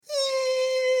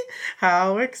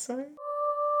How exciting.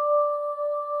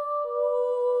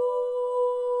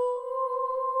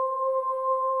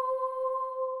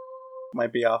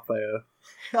 Might be off by a...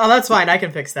 Oh, that's fine. I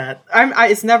can fix that.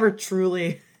 It's never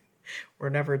truly... We're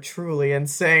never truly in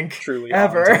sync. Truly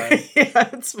ever. on time. Yeah,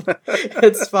 it's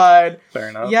fine. Fair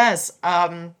enough. Yes.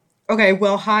 Okay,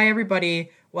 well, hi, everybody.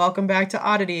 Welcome back to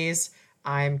Oddities.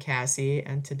 I'm Cassie,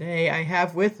 and today I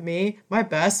have with me my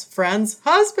best friend's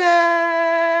husband.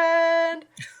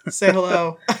 Say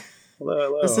hello.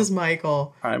 Hello. This is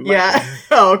Michael. I'm Michael. Yeah.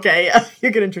 Oh, okay.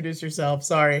 You can introduce yourself.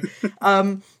 Sorry.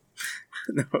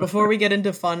 Before we get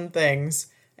into fun things,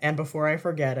 and before I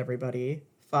forget, everybody,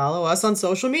 follow us on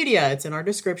social media. It's in our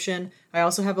description. I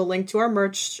also have a link to our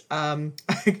merch. I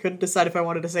couldn't decide if I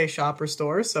wanted to say shop or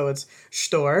store, so it's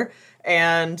store.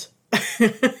 And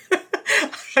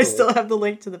I still have the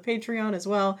link to the Patreon as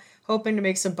well. Hoping to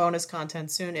make some bonus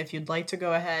content soon. If you'd like to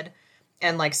go ahead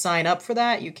and sign up for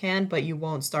that, you can, but you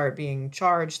won't start being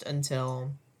charged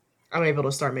until I'm able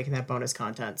to start making that bonus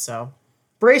content. So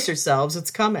brace yourselves, it's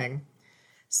coming.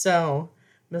 So,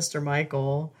 Mr.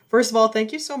 Michael, first of all,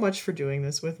 thank you so much for doing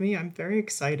this with me. I'm very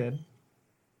excited.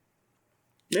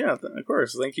 Yeah, of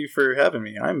course. Thank you for having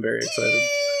me. I'm very excited.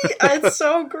 It's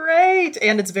so great.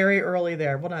 And it's very early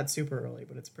there. Well, not super early,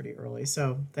 but it's pretty early.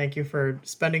 So thank you for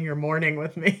spending your morning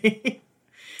with me.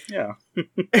 Yeah. Do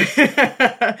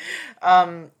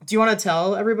you want to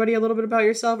tell everybody a little bit about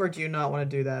yourself, or do you not want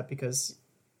to do that because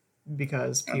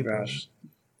people... Oh, gosh.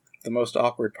 The most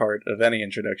awkward part of any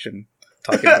introduction,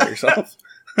 talking about yourself.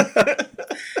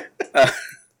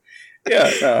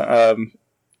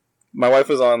 My wife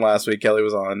was on last week. Kelly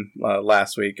was on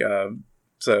last week.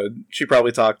 So she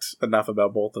probably talked enough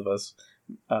about both of us.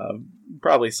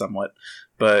 Probably somewhat.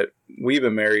 But we've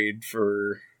been married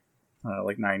for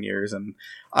 9 years, and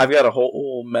I've got a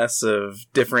whole mess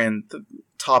of different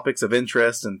topics of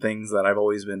interest and things that I've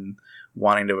always been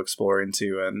wanting to explore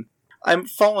into, and I'm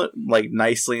falling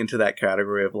nicely into that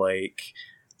category of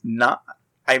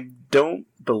I don't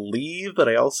believe, but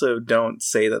I also don't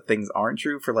say that things aren't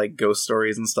true for ghost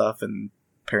stories and stuff and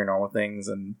paranormal things,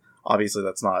 and obviously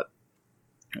that's not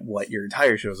what your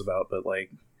entire show is about, but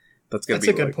that's gonna be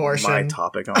a good portion. My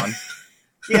topic on.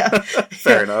 Yeah.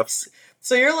 Fair enough.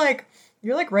 So you're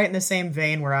right in the same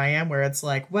vein where I am, where it's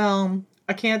well,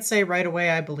 I can't say right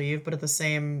away I believe, but at the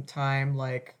same time,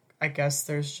 I guess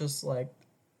there's just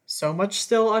so much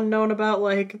still unknown about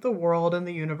the world and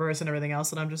the universe and everything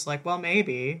else, and I'm just well,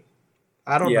 maybe.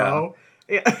 I don't know.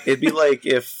 Yeah. It'd be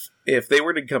if they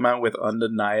were to come out with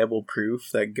undeniable proof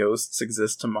that ghosts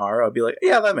exist tomorrow, I'd be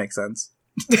yeah, that makes sense.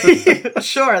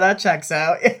 Sure, that checks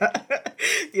out.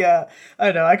 Yeah,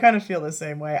 I know. I kind of feel the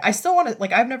same way. I still want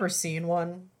to, I've never seen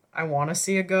one. I want to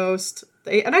see a ghost.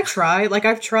 And I try.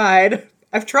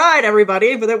 I've tried,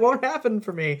 everybody, but it won't happen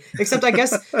for me. Except, I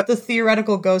guess, the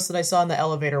theoretical ghost that I saw in the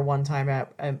elevator one time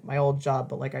at my old job,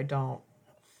 but, I don't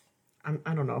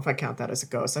know if I count that as a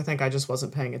ghost. I think I just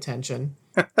wasn't paying attention.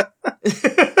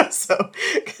 So,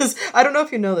 because I don't know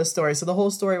if you know this story. So the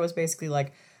whole story was basically,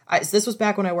 this was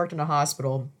back when I worked in a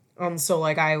hospital. So,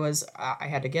 I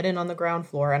had to get in on the ground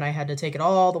floor, and I had to take it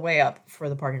all the way up for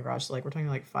the parking garage. So, we're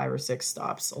talking 5 or 6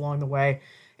 stops along the way.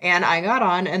 And I got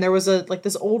on, and there was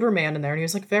this older man in there, and he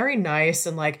was very nice,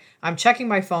 and I'm checking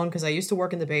my phone because I used to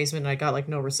work in the basement, and I got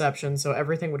no reception, so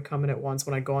everything would come in at once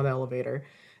when I go on the elevator.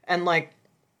 And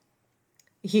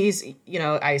he's,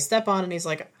 I step on, and he's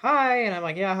hi, and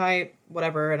I'm yeah, hi,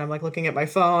 whatever, and I'm looking at my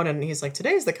phone, and he's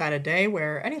today's the kind of day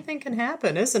where anything can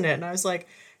happen, isn't it? And I was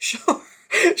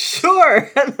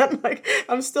sure. And then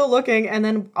I'm still looking, and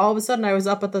then all of a sudden I was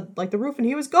up at the roof, and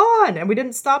he was gone, and we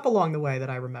didn't stop along the way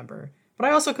that I remember. But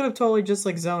I also could have totally just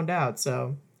zoned out,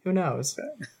 so who knows?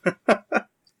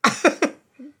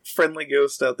 Friendly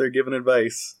ghost out there giving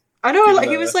advice. I know,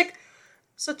 he was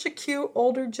such a cute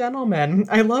older gentleman.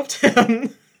 I loved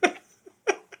him.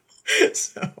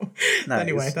 So nice.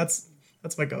 Anyway, that's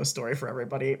my ghost story for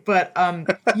everybody. But I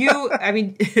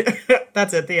mean,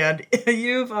 that's at the end.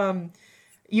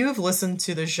 You've listened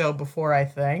to the show before, I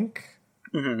think.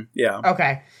 Mm-hmm. Yeah.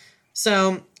 Okay,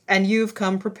 so. And you've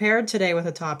come prepared today with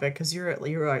a topic because you're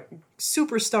a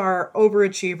superstar,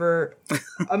 overachiever,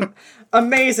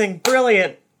 amazing,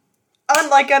 brilliant,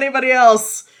 unlike anybody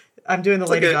else. I'm doing the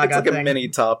Lady Gaga thing. It's a mini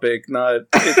topic,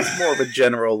 it's more of a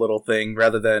general little thing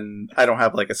rather than I don't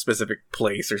have a specific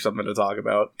place or something to talk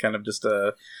about. Kind of just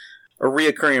a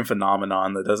reoccurring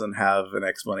phenomenon that doesn't have an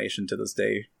explanation to this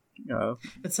day.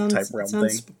 It sounds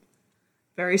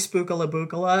very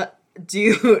spookala-bookala. Do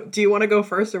you want to go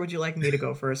first, or would you like me to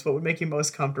go first? What would make you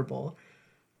most comfortable?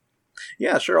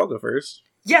 Yeah, sure, I'll go first.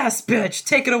 Yes, bitch,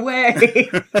 take it away.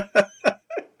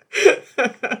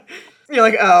 You're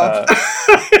like, oh.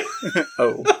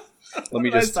 Oh. Let me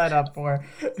What did I just sign up for?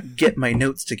 get my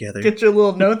notes together. Get your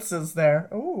little noteses there.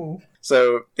 Ooh.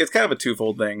 So it's kind of a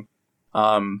twofold thing.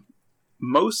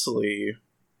 Mostly,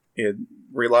 it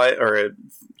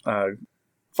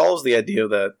follows the idea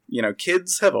that, you know,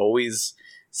 kids have always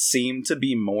seemed to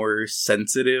be more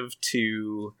sensitive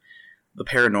to the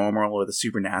paranormal or the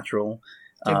supernatural.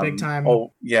 Yeah, big time.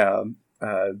 Oh yeah,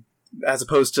 as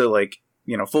opposed to, like,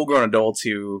 you know, full-grown adults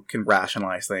who can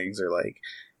rationalize things or like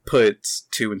put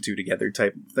two and two together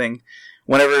type of thing.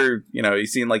 Whenever, you know, you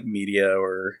see in like media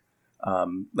or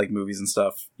like movies and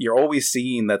stuff, you're always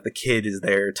seeing that the kid is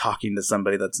there talking to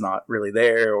somebody that's not really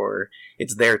there, or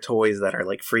it's their toys that are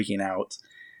like freaking out.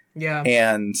 Yeah.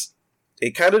 And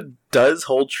it kind of does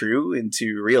hold true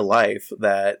into real life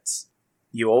that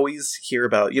you always hear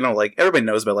about, you know, like everybody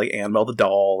knows about like Annabelle the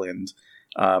doll, and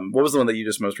what was the one that you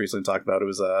just most recently talked about? It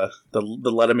was the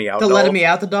Letting Me Out doll. The Letting Me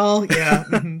Out the doll? Yeah.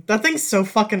 That thing's so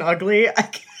fucking ugly. I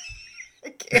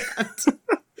can't.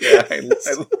 Yeah,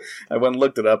 I went and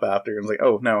looked it up after and was like,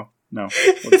 oh, no.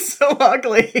 It's so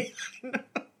ugly.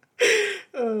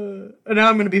 And now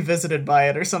I'm going to be visited by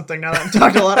it or something now that I'm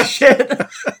talking a lot of shit.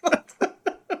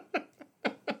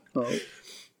 Well,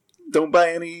 don't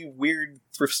buy any weird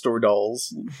thrift store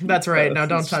dolls. That's right. No,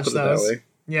 don't touch those.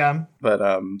 Yeah.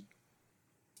 But,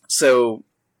 so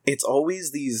it's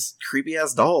always these creepy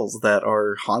ass dolls that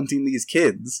are haunting these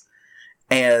kids,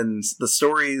 and the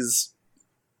stories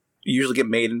usually get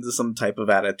made into some type of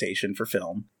adaptation for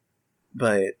film.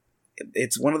 But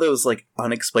it's one of those like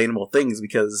unexplainable things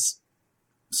because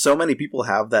so many people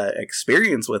have that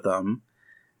experience with them,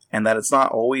 and that it's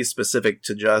not always specific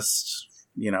to just,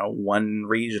 you know, one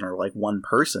region or like one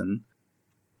person.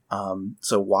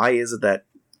 So why is it that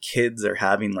kids are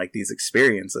having like these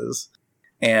experiences?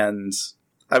 And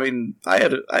I mean, I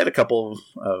had a couple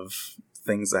of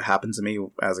things that happened to me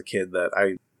as a kid that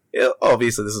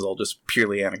obviously this is all just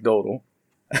purely anecdotal.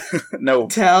 No,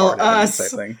 tell us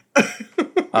type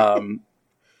thing.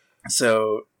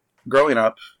 So growing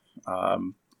up,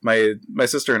 my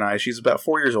sister and I, she's about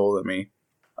 4 years older than me.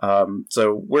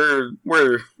 So we're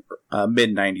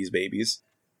mid-90s babies.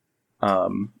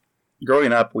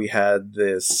 Growing up, we had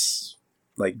this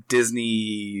like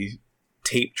Disney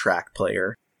tape track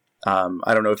player.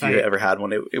 I don't know if you ever had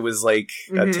one. It was like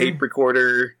a tape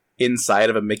recorder inside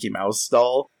of a Mickey Mouse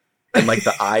doll, and like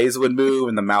the eyes would move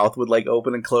and the mouth would like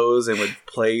open and close and would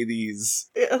play these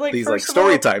like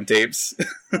story time tapes.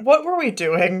 What were we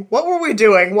doing?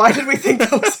 Why did we think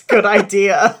that was a good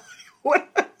idea?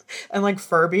 And like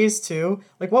Furbies too.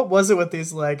 Like, what was it with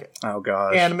these like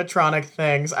animatronic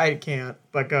things? I can't.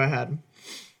 But go ahead.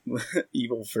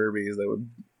 Evil Furbies that would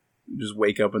just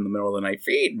wake up in the middle of the night.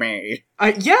 Feed me.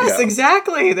 Yes, yeah.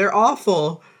 Exactly. They're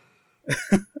awful.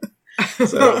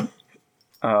 So,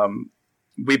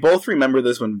 we both remember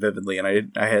this one vividly, and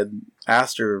I had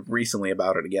asked her recently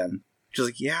about it again. She's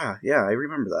like, yeah, I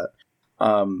remember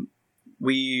that.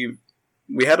 We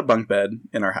had a bunk bed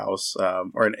in our house,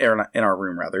 or in our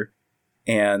room rather,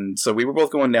 and so we were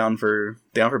both going down for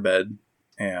bed,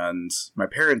 and my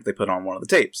parents, they put on one of the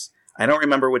tapes. I don't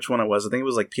remember which one it was. I think it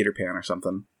was like Peter Pan or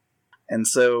something. And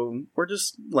so we're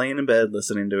just laying in bed,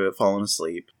 listening to it, falling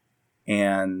asleep.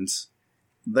 And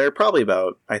they're probably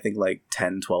about, I think, like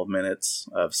 10, 12 minutes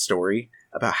of story.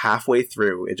 About halfway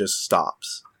through, it just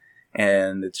stops.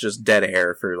 And it's just dead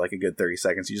air for like a good 30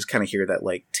 seconds. You just kind of hear that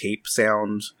like tape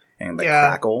sound and the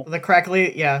crackle. The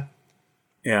crackly, yeah.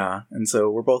 Yeah. And so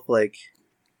we're both like,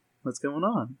 what's going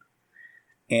on?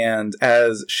 And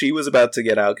as she was about to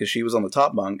get out, because she was on the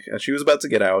top bunk, as she was about to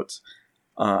get out,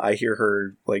 I hear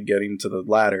her like getting to the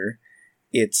ladder.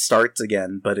 It starts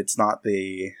again, but it's not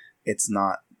the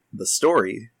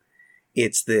story.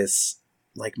 It's this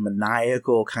like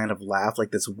maniacal kind of laugh, like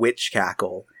this witch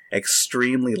cackle,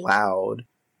 extremely loud.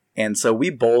 And so we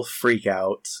both freak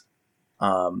out.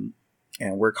 And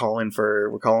we're calling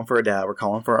for our dad, we're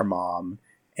calling for our mom,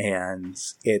 and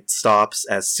it stops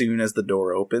as soon as the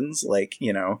door opens, like,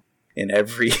 you know, in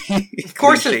every of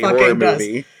course it fucking does.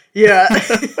 Movie. Yeah.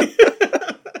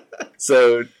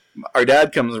 So our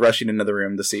dad comes rushing into the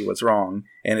room to see what's wrong,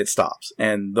 and it stops,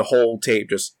 and the whole tape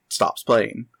just stops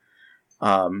playing.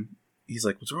 He's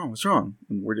like, "What's wrong?"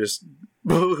 And we're just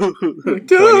pointing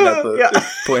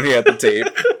at the tape.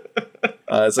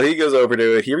 So he goes over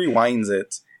to it. He rewinds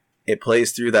it. It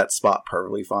plays through that spot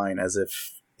perfectly fine, as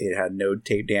if it had no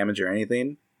tape damage or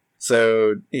anything.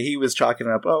 So he was chalking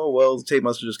it up. Oh well, the tape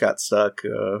must have just got stuck.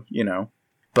 You know.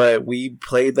 But we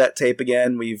played that tape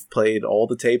again. We've played all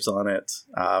the tapes on it.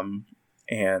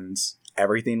 And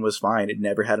everything was fine. It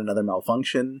never had another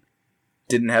malfunction.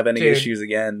 Didn't have any issues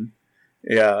again.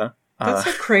 Yeah. That's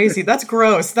so crazy. That's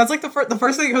gross. That's like the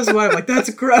first thing that goes to mind. I'm like, that's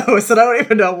gross, and I don't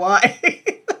even know why.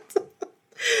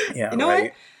 Yeah, You know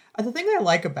right. what? The thing I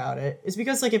like about it is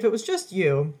because, like, if it was just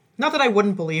you, not that I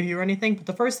wouldn't believe you or anything, but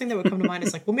the first thing that would come to mind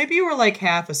is like, well, maybe you were like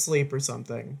half asleep or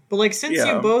something. But like, since you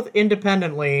Yeah, both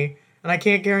independently, and I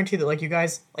can't guarantee that like you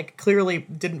guys like clearly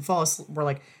didn't fall asleep, were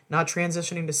like not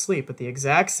transitioning to sleep at the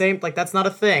exact same, like that's not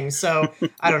a thing. So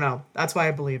I don't know. That's why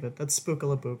I believe it. That's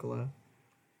spookala bookala.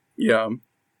 yeah.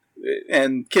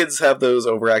 And kids have those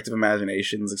overactive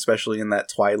imaginations, especially in that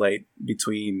twilight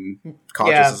between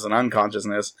consciousness and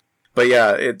unconsciousness. But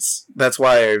yeah, that's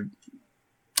why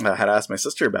I had asked my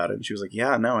sister about it, and she was like,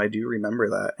 "Yeah, no, I do remember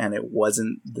that, and it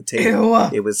wasn't the tape; Ew.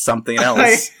 it was something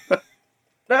else."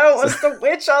 No, it was the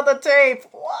witch on the tape.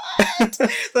 What?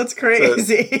 That's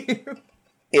crazy.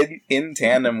 In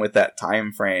tandem with that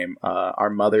time frame, our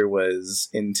mother was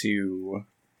into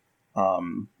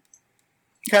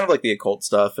kind of like the occult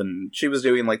stuff, and she was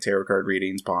doing like tarot card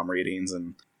readings, palm readings,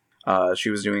 and she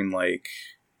was doing like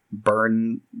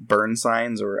burn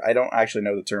signs, or I don't actually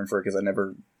know the term for it because I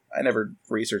never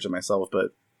researched it myself,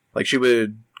 but like she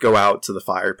would go out to the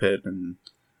fire pit and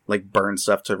like burn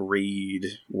stuff to read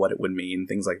what it would mean,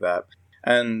 things like that.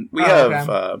 And we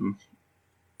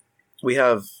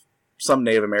have some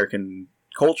Native American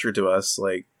culture to us,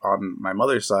 like on my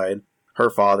mother's side, her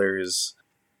father's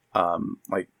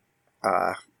like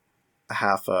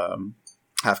half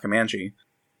Comanche,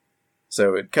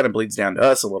 so it kind of bleeds down to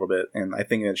us a little bit. And I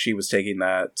think that she was taking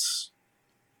that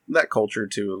culture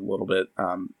to a little bit.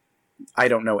 I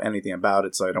don't know anything about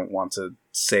it, so I don't want to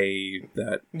say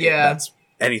that that's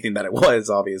anything that it was,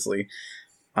 obviously.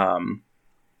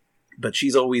 But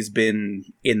she's always been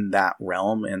in that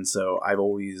realm, and so I've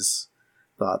always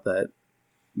thought that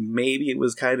maybe it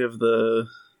was kind of the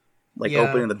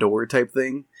opening the door type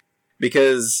thing,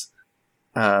 because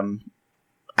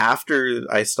after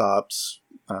I stopped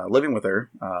living with her,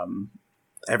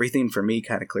 everything for me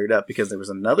kind of cleared up, because there was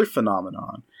another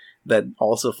phenomenon that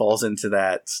also falls into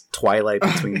that twilight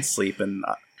between sleep and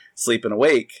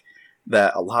awake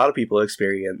that a lot of people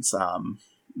experience,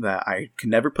 that I could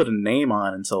never put a name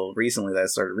on until recently that I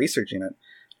started researching it.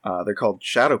 They're called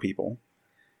shadow people.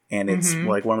 And it's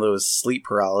like one of those sleep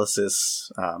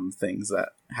paralysis things that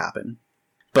happen.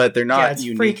 But they're not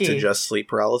unique freaky to just sleep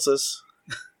paralysis.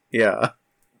 Yeah.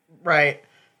 Right.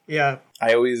 Yeah.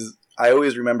 I always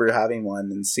remember having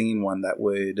one and seeing one that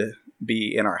would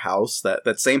be in our house,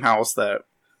 that same house that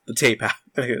the tape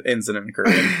incident occurred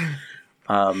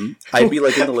in. I'd be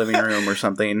like in the living room or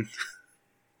something.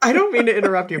 I don't mean to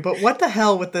interrupt you, but what the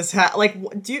hell with this hat? Like,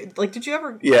 did you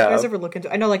ever, you guys ever look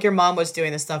into? I know, like, your mom was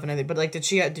doing this stuff and everything, but like,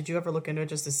 did you ever look into it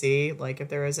just to see, like, if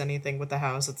there was anything with the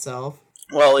house itself?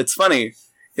 Well, it's funny.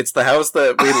 It's the house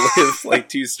that we live like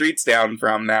 2 streets down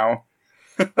from now.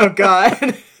 Oh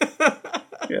God.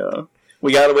 Yeah,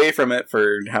 we got away from it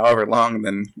for however long, and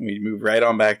then we moved right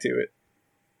on back to it.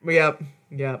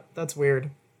 Yep. That's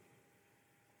weird.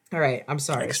 All right, I'm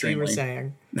sorry. Extremely. So you were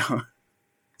saying. No.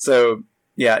 So.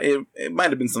 Yeah, it might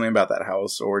have been something about that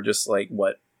house, or just like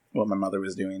what my mother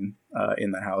was doing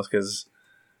in that house. Because,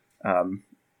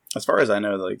 as far as I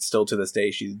know, like still to this day,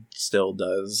 she still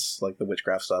does like the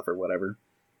witchcraft stuff or whatever.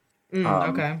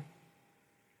 Okay.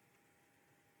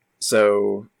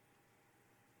 So,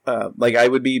 like I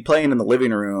would be playing in the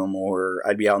living room, or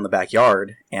I'd be out in the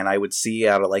backyard, and I would see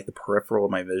out of like the peripheral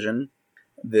of my vision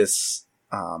this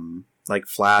like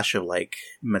flash of like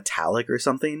metallic or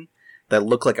something that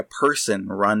looked like a person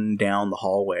run down the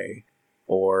hallway.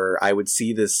 Or I would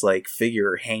see this like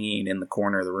figure hanging in the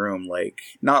corner of the room, like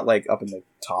not like up in the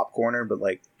top corner, but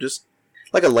like just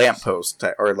like a lamppost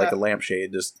or like a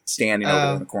lampshade just standing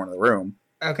over in the corner of the room.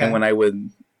 Okay. And when I would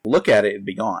look at it, it'd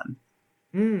be gone.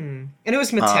 And it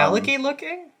was metallic-y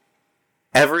looking?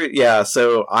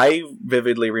 So I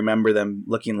vividly remember them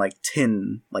looking like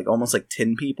tin, like almost like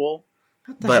tin people.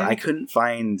 But heck? I couldn't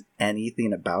find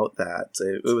anything about that.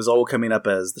 It was all coming up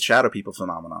as the shadow people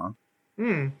phenomenon.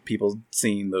 People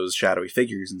seeing those shadowy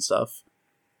figures and stuff.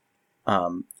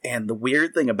 And the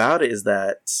weird thing about it is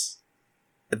that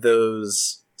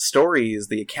those stories,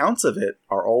 the accounts of it,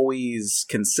 are always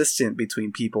consistent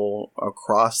between people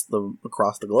across the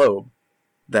globe.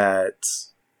 That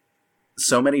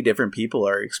so many different people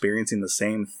are experiencing the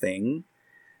same thing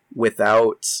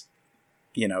without,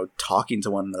 talking to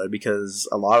one another, because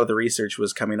a lot of the research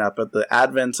was coming up at the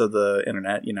advent of the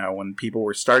internet, when people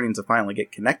were starting to finally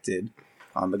get connected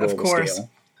on the global scale.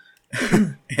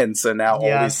 And so now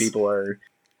all these people are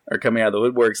coming out of the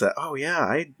woodworks that, oh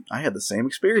yeah, I had the same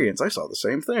experience. I saw the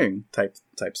same thing type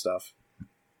stuff.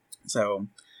 So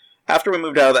after we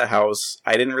moved out of that house,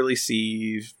 I didn't really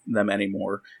see them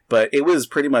anymore. But it was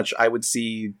pretty much, I would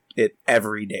see it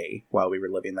every day while we were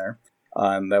living there.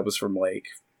 That was from like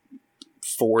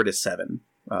 4 to 7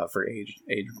 for age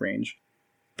range.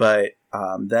 But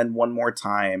then one more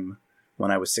time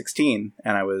when I was 16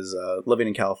 and I was living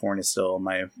in California still.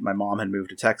 My mom had moved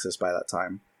to Texas by that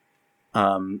time.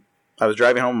 I was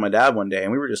driving home with my dad one day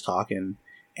and we were just talking,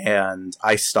 and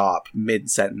I stop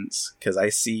mid-sentence because I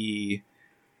see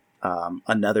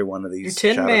another one of these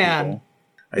Tin shadow Man. people.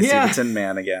 I see the Tin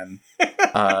Man again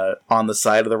on the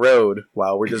side of the road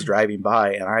while we're just driving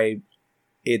by, and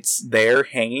it's there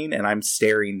hanging, and I'm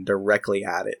staring directly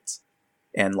at it.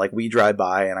 And like we drive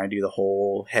by, and I do the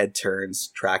whole head turns,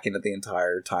 tracking it the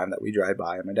entire time that we drive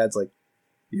by. And my dad's like,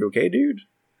 "You okay, dude?"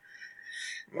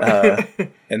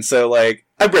 And so like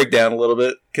I break down a little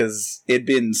bit because it'd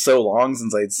been so long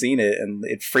since I'd seen it, and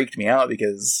it freaked me out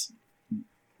because,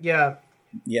 yeah,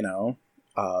 you know.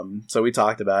 So we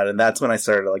talked about it, and that's when I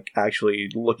started like actually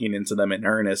looking into them in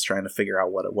earnest, trying to figure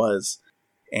out what it was.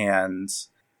 And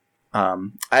I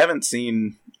haven't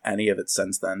seen any of it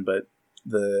since then, but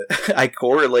I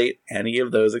correlate any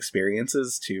of those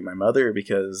experiences to my mother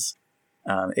because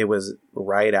it was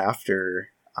right after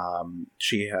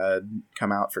she had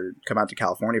come out to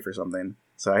California for something.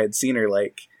 So I had seen her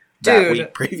like that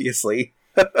week previously.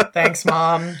 Thanks,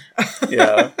 Mom.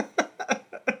 Yeah.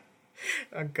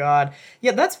 Oh God.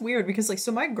 Yeah, that's weird because like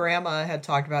so my grandma had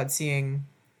talked about seeing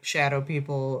shadow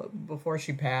people before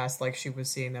she passed. Like she was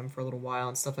seeing them for a little while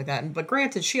and stuff like that. And but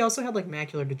granted, she also had like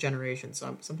macular degeneration.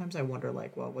 So sometimes I wonder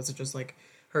like, well, was it just like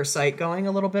her sight going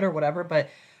a little bit or whatever? But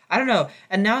I don't know.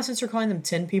 And now since you're calling them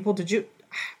tin people, did you?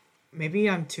 Maybe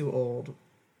I'm too old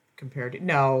compared to.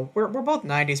 No, we're both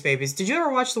 90s babies. Did you ever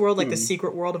watch The World, like The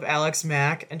Secret World of Alex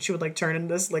Mack? And she would like turn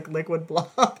into this like liquid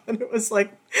blob, and it was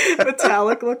like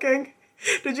metallic looking.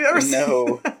 Did you ever see that?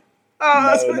 Oh,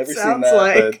 that's what it sounds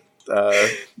like.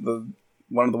 But,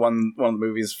 one of the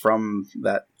movies from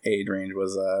that age range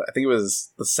was I think it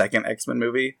was the second X-Men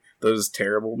movie. Those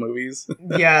terrible movies.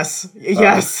 Yes.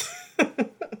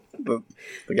 The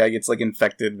guy gets like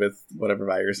infected with whatever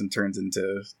virus and turns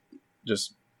into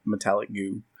just metallic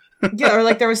goo. Yeah, or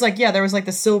like there was like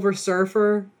the Silver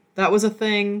Surfer. That was a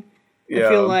thing. Yeah. I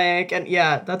feel like, and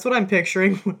yeah, that's what I'm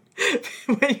picturing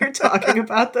when you're talking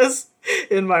about this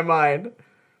in my mind.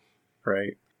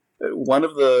 Right. One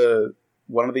of the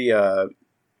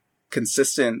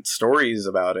consistent stories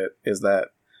about it is that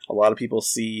a lot of people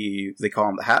they call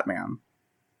him the Hat Man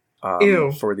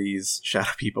for these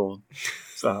shadow people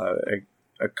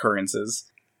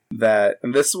occurrences.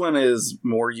 And this one is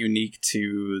more unique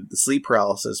to the sleep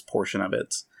paralysis portion of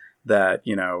it. That,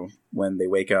 you know, when they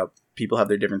wake up, people have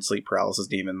their different sleep paralysis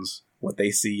demons, what they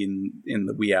see in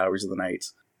the wee hours of the night.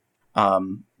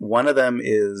 One of them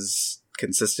is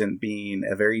consistent being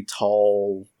a very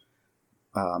tall,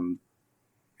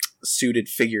 suited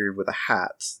figure with a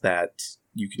hat that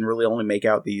you can really only make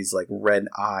out these like red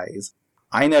eyes.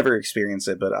 I never experienced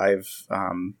it, but I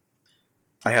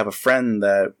have a friend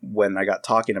that when I got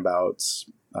talking about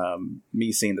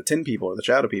me seeing the tin people or the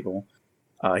shadow people,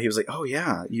 he was like, "Oh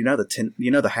yeah, you know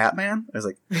the Hat Man?" I was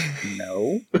like,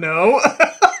 "No,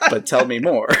 but tell me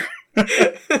more."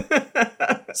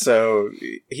 So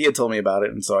he had told me about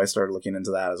it, and so I started looking into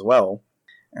that as well.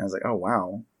 And I was like, "Oh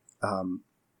wow,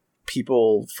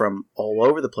 people from all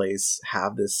over the place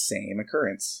have this same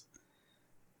occurrence."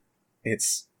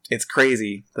 It's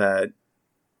crazy that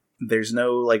there's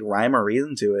no like rhyme or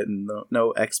reason to it, and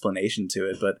no explanation to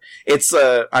it. But it's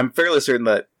I'm fairly certain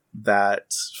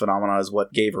that phenomenon is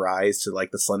what gave rise to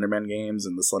like the Slenderman games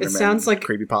and the Slenderman like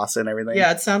creepypasta and everything.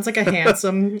 Yeah, it sounds like a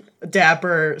handsome,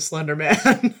 dapper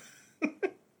Slenderman.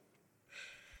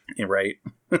 You're right.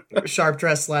 Sharp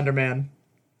dressed Slenderman.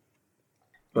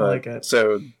 But, I like it.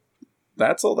 So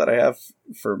that's all that I have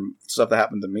for stuff that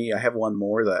happened to me. I have one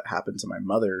more that happened to my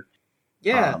mother.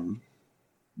 Yeah.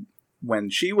 When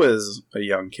she was a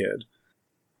young kid,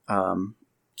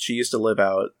 she used to live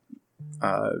out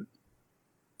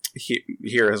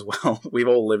here as well. We've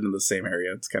all lived in the same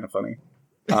area. It's kind of funny.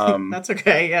 That's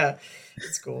okay. Yeah,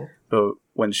 it's cool. But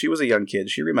when she was a young kid,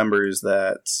 she remembers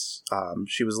that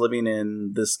she was living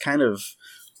in this kind of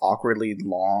awkwardly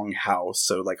long house.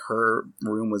 So like her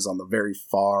room was on the very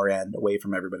far end, away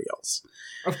from everybody else.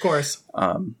 Of course.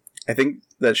 I think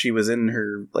that she was in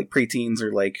her like preteens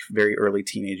or like very early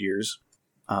teenage years.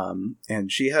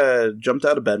 And she had jumped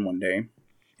out of bed one day,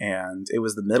 and it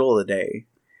was the middle of the day.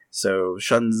 So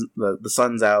the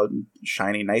sun's out,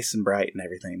 shining nice and bright and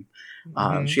everything.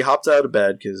 Mm-hmm. She hopped out of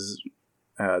bed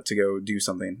to go do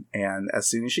something. And as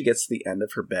soon as she gets to the end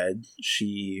of her bed,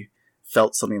 she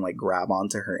felt something like grab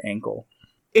onto her ankle.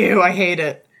 Ew, I hate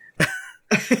it.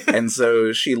 And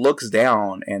so she looks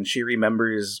down and she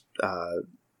remembers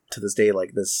to this day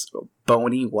like this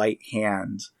bony white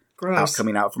hand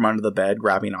coming out from under the bed,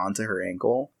 grabbing onto her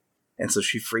ankle. And so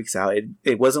she freaks out.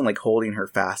 It wasn't like holding her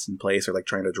fast in place or like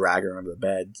trying to drag her under the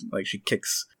bed. Like she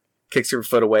kicks her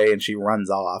foot away and she runs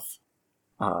off.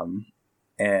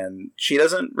 And she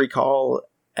doesn't recall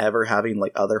ever having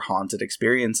like other haunted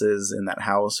experiences in that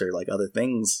house or like other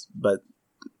things, but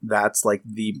that's like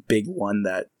the big one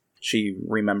that she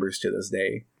remembers to this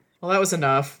day. Well, that was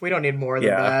enough. We don't need more than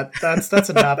that. That's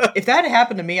enough. If that had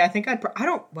happened to me, I think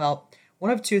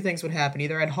one of two things would happen.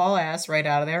 Either I'd haul ass right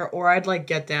out of there, or I'd like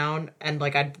get down and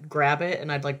like I'd grab it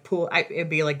and I'd like pull. It'd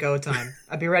be like go time.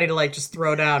 I'd be ready to like just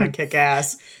throw down and kick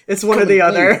ass. It's one or the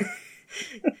other.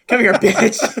 Come here,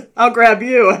 bitch. I'll grab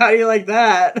you. How do you like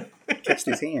that? Catch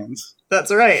these hands.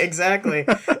 That's right. Exactly.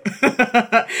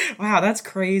 Wow, that's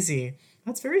crazy.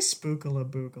 That's very spookala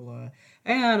bookala.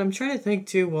 And I'm trying to think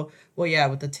too. Well, yeah,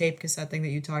 with the tape cassette thing that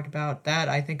you talked about, that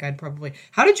I think I'd probably.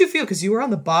 How did you feel? Because you were on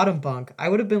the bottom bunk. I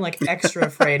would have been like extra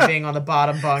afraid being on the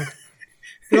bottom bunk.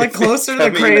 You're like closer to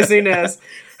the craziness.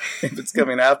 If it's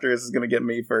coming after us, it's gonna get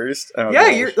me first. Oh,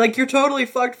 yeah, gosh. you're totally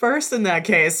fucked first in that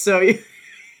case. So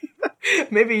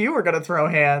maybe you were gonna throw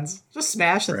hands. Just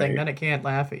smash the thing, then it can't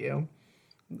laugh at you.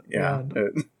 Yeah.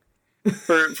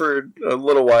 For a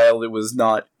little while, it was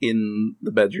not in the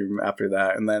bedroom after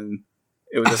that, and then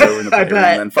it was just over in the playroom.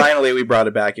 And then finally, we brought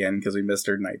it back in because we missed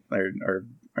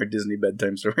our Disney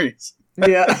bedtime stories.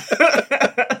 Yeah,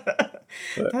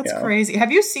 that's crazy.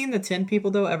 Have you seen the Tin People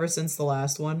though? Ever since the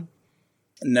last one?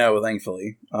 No,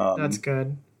 thankfully. That's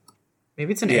good.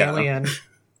 Maybe it's an alien.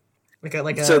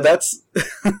 So that's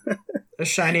a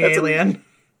shiny alien.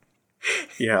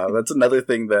 That's another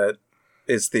thing that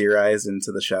is theorized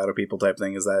into the shadow people type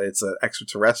thing, is that it's an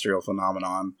extraterrestrial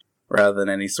phenomenon rather than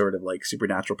any sort of like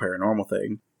supernatural paranormal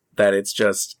thing. That it's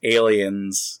just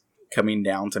aliens coming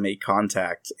down to make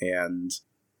contact, and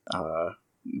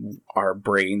our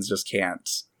brains just can't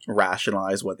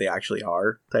rationalize what they actually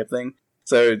are type thing.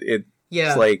 So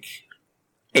it's like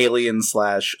alien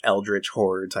 / eldritch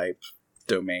horror type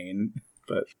domain,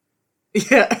 but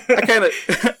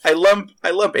I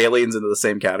lump aliens into the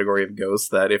same category of ghosts.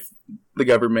 That if the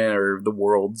government or the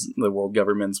world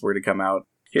governments were to come out,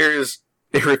 here's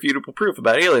irrefutable proof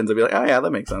about aliens, I'd be like, oh yeah,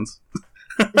 that makes sense.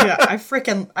 Yeah, I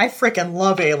freaking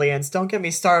love aliens. Don't get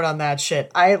me started on that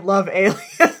shit. I love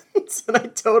aliens, and I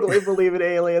totally believe in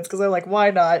aliens because I'm like,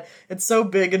 why not? It's so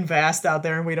big and vast out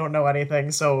there, and we don't know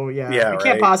anything. So we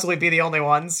can't possibly be the only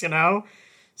ones, you know.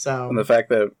 So, and the fact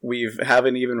that we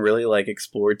haven't even really like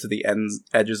explored to the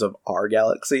edges of our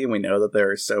galaxy, and we know that there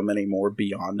are so many more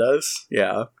beyond us.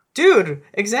 Yeah. Dude,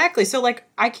 exactly. So like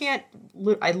I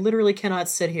literally cannot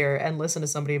sit here and listen to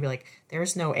somebody be like,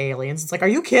 there's no aliens. It's like, are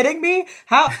you kidding me?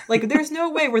 How? Like, there's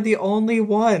no way we're the only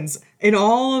ones in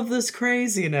all of this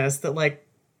craziness that like,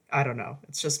 I don't know.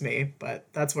 It's just me, but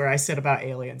that's where I sit about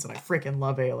aliens, and I freaking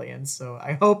love aliens. So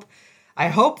I hope,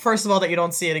 first of all, that you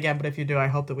don't see it again, but if you do, I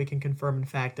hope that we can confirm, in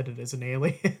fact, that it is an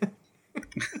alien.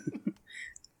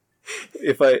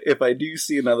 If I do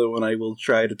see another one, I will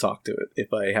try to talk to it,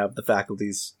 if I have the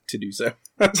faculties to do so.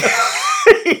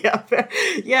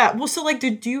 Yeah. Well, so, like,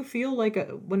 do you feel like,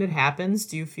 when it happens,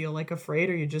 do you feel, like, afraid,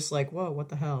 or are you just like, whoa, what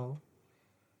the hell?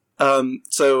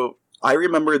 So, I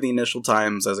remember the initial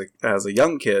times as a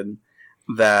young kid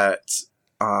that,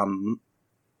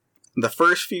 the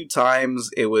first few times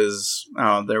it was,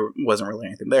 there wasn't really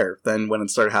anything there. Then when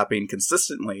it started happening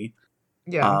consistently,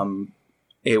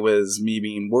 it was me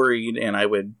being worried, and I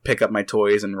would pick up my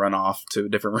toys and run off to a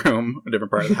different room, a different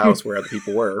part of the house where other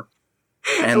people were.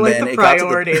 And I like then the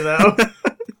priority, though.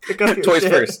 Pick up your toys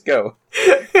shit. First, go.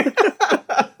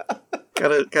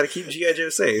 Gotta keep G.I. Joe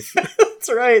safe. That's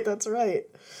right.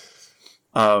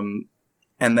 And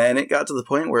then it got to the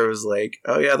point where it was like,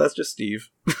 oh yeah, that's just Steve.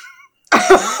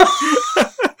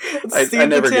 I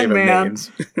never gave him names.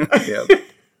 Yeah.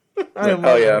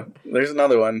 There's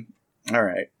another one. All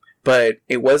right. But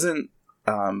it wasn't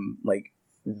like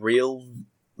real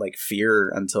like fear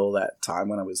until that time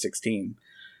when I was 16.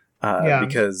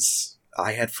 Because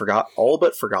I had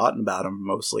forgotten about him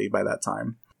mostly by that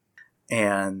time.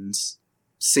 And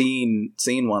seeing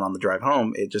one on the drive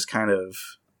home, it just kind of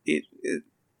it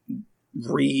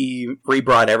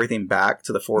re-brought everything back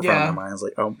to the forefront of my mind. I was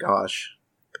like, oh gosh.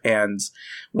 And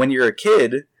when you're a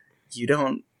kid, you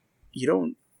don't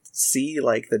see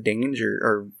like the danger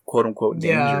or quote unquote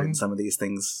danger in some of these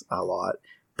things a lot.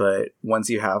 But once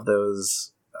you have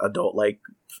those adult like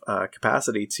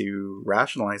capacity to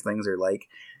rationalize things or like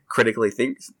critically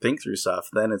think through stuff,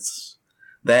 then it's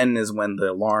then is when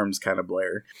the alarms kind of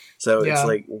blare. So it's Yeah.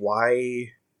 like,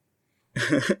 why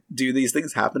do these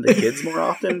things happen to kids more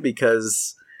often?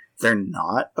 Because they're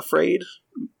not afraid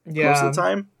most of the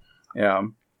time. Yeah.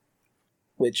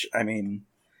 Which, I mean,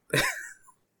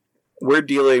 we're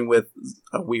dealing with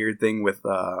a weird thing with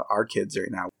our kids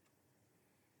right now.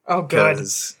 Oh, good.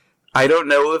 I don't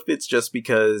know if it's just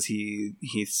because he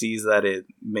sees that it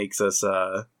makes us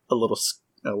a little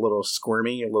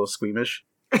squirmy, a little squeamish,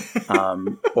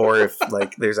 or if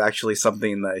like there's actually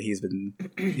something that he's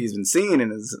been seeing in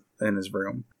his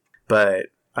room. But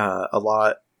a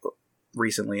lot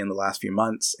recently in the last few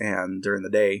months and during the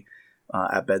day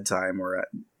at bedtime or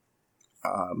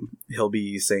he'll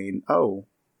be saying, "Oh,"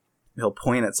 he'll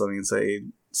point at something and say,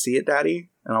 "See it, Daddy?"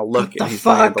 And I'll look and he's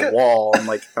pointing at the wall. I'm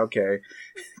like, okay,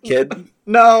 kid.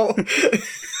 No.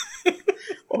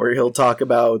 Or he'll talk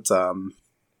about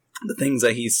the things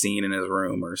that he's seen in his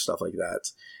room or stuff like that.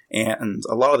 And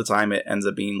a lot of the time it ends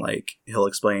up being like he'll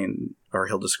explain or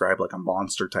he'll describe like a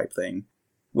monster type thing,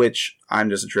 which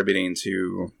I'm just attributing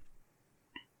to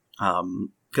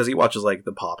because he watches like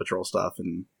the Paw Patrol stuff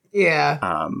and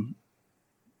some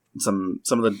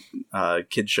of the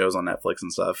kids shows on Netflix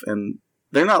and stuff, and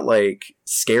they're not like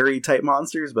scary type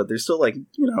monsters, but they're still like,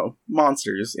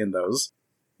 monsters in those.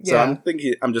 So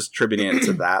I'm just attributing it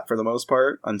to that for the most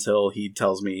part until he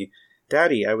tells me,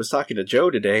 "Daddy, I was talking to Joe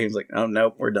today." He's like, "Oh,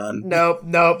 nope, we're done." Nope.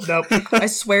 I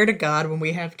swear to God, when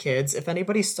we have kids, if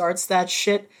anybody starts that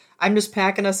shit, I'm just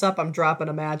packing us up, I'm dropping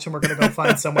a match, and we're gonna go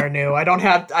find somewhere new. I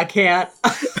can't.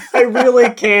 I really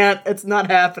can't. It's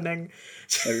not happening.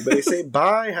 Everybody say,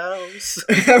 "Bye, house."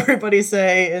 Everybody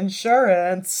say,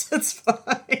 "Insurance." It's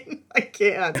fine. I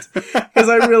can't. Because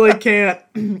I really can't.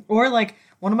 Or, like,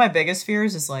 one of my biggest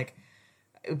fears is, like,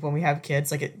 when we have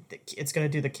kids, like, it's going to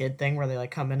do the kid thing where they,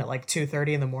 like, come in at, like,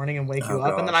 2:30 in the morning and wake you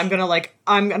up. Gosh. And then I'm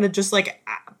going to just, like,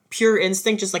 pure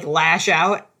instinct, just, like, lash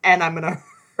out, and I'm going to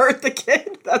hurt the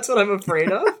kid. That's what I'm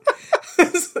afraid of.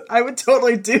 I would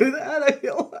totally do that, I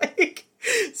feel like.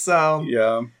 So...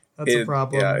 yeah. That's a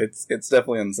problem. Yeah, it's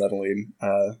definitely unsettling.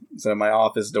 So my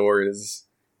office door is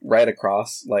right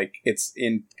across, like it's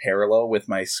in parallel with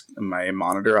my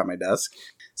monitor on my desk.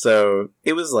 So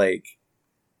it was like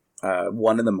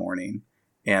 1 a.m,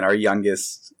 and our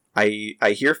youngest, I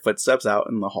hear footsteps out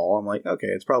in the hall. I'm like, okay,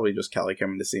 it's probably just Kelly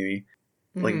coming to see me.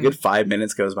 Like a good 5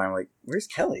 minutes goes by. I'm like, where's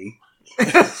Kelly?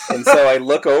 And so I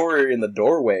look over in the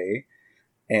doorway,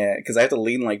 and because I have to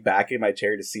lean like back in my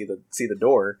chair to see the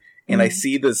door. And I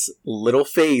see this little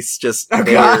face just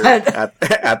there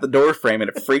at the door frame, and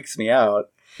it freaks me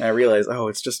out. And I realize, oh,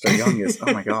 it's just our youngest.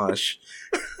 Oh my gosh.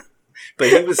 But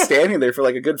he was standing there for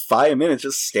like a good 5 minutes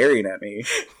just staring at me.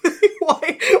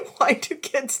 Why do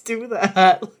kids do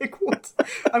that? Like, what?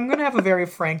 I'm going to have a very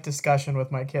frank discussion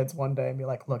with my kids one day and be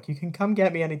like, look, you can come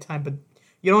get me anytime, but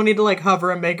you don't need to like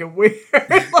hover and make it weird.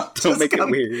 Don't make it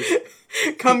weird.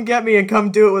 Come get me and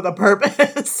come do it with a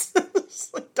purpose.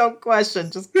 Like, don't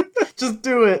question. Just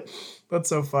do it. That's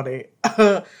so funny.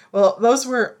 Well, those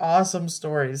were awesome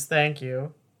stories. Thank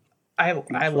you. I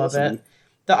love it.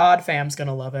 The Odd Fam's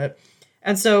gonna love it.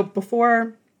 And so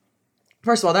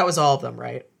first of all, that was all of them,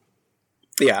 right?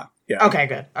 Yeah. Okay,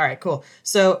 good. All right, cool.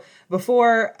 So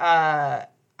before I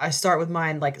start with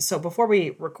mine, before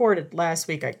we recorded last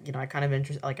week, I kind of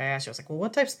I asked you, I was like, well,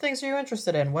 what types of things are you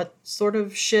interested in? What sort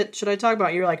of shit should I talk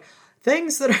about? You're like,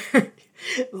 things that are,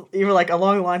 you were like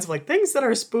along the lines of like things that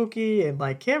are spooky and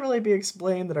like can't really be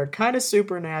explained, that are kind of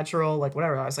supernatural, like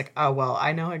whatever. I was like, oh, well,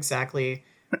 I know exactly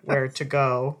where to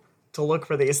go to look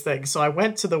for these things. So I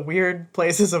went to the weird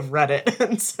places of Reddit.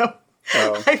 And so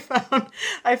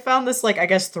I found this, like, I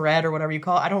guess thread or whatever you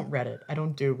call it. I don't Reddit. I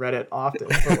don't do Reddit often,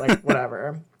 but like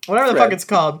whatever the fuck it's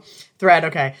called. Thread.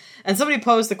 Okay. And somebody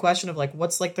posed the question of like,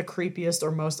 what's like the creepiest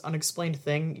or most unexplained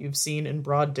thing you've seen in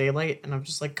broad daylight? And I've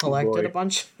just like collected a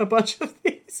bunch of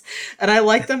these, and I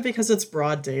like them because it's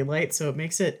broad daylight. So it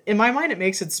makes it, in my mind, it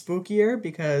makes it spookier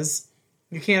because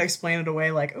you can't explain it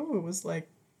away. Like, oh, it was like,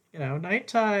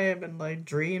 nighttime and like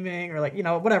dreaming or like,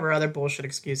 whatever other bullshit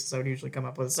excuses I would usually come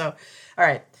up with. So, all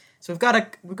right. So we've got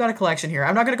a collection here.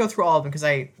 I'm not going to go through all of them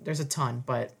because there's a ton,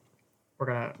 but we're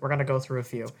going to go through a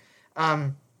few.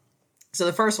 So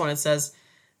the first one, it says,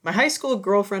 my high school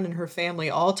girlfriend and her family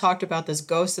all talked about this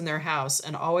ghost in their house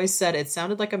and always said it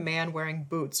sounded like a man wearing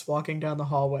boots walking down the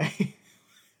hallway.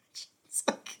 It's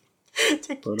like,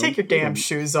 take your damn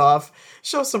shoes off.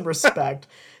 Show some respect.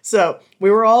 So we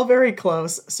were all very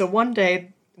close. So one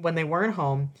day when they weren't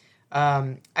home,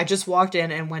 I just walked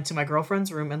in and went to my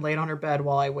girlfriend's room and laid on her bed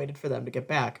while I waited for them to get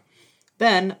back.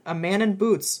 Then a man in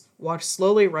boots walked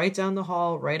slowly right down the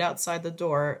hall, right outside the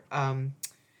door,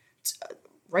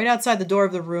 right outside the door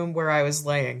of the room where I was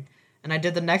laying. And I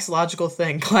did the next logical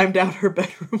thing, climbed out her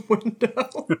bedroom window.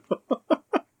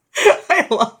 I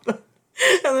love that.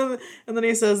 And then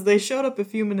he says, they showed up a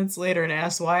few minutes later and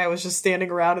asked why I was just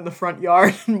standing around in the front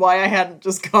yard and why I hadn't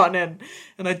just gone in.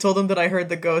 And I told them that I heard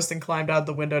the ghost and climbed out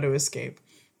the window to escape.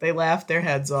 They laughed their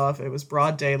heads off. It was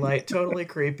broad daylight, totally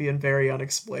creepy and very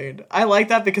unexplained. I like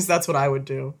that because that's what I would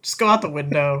do. Just go out the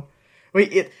window.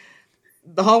 The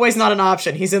hallway's not an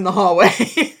option. He's in the hallway.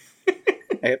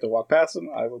 I have to walk past him.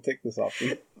 I will take this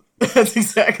option. That's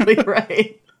exactly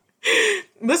right.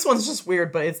 This one's just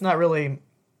weird, but it's not really...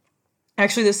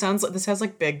 Actually, this has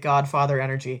like big Godfather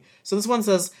energy. So this one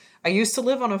says, I used to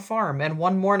live on a farm, and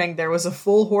one morning there was a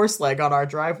full horse leg on our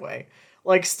driveway.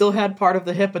 Like, still had part of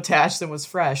the hip attached and was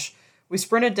fresh. We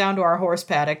sprinted down to our horse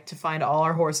paddock to find all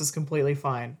our horses completely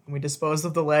fine. We disposed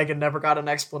of the leg and never got an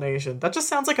explanation. That just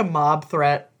sounds like a mob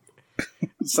threat.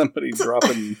 Somebody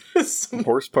dropping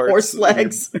horse parts. Horse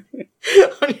legs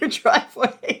on your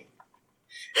driveway.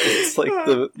 It's like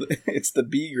it's the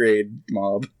B grade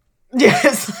mob. Yeah,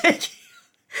 it's like...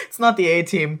 It's not the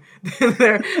A-team.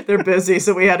 They're busy,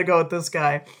 so we had to go with this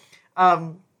guy.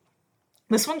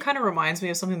 This one kind of reminds me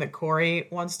of something that Corey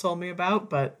once told me about,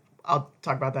 but I'll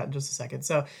talk about that in just a second.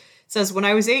 So it says, when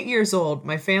I was 8 years old,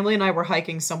 my family and I were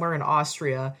hiking somewhere in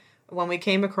Austria when we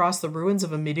came across the ruins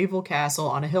of a medieval castle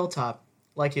on a hilltop,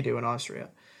 like you do in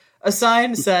Austria. A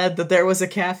sign said that there was a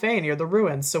cafe near the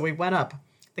ruins, so we went up.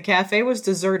 The cafe was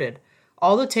deserted.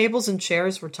 All the tables and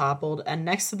chairs were toppled, and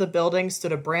next to the building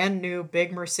stood a brand new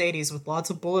big Mercedes with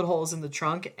lots of bullet holes in the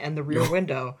trunk and the rear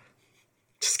window.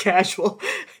 Just casual.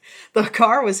 The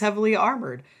car was heavily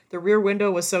armored. The rear window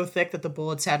was so thick that the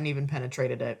bullets hadn't even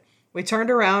penetrated it. We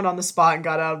turned around on the spot and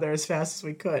got out of there as fast as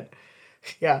we could.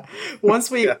 Yeah.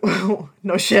 Once we...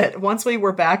 No shit. Once we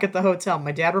were back at the hotel,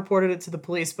 my dad reported it to the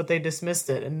police, but they dismissed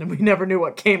it, and we never knew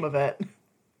what came of it.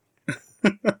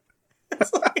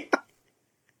 It's like...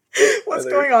 What's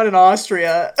going on in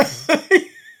Austria?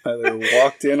 Either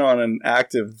walked in on an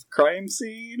active crime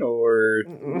scene or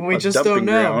we just don't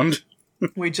know.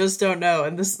 We just don't know.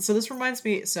 And this reminds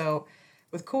me, so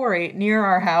with Corey, near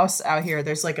our house out here,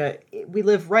 there's we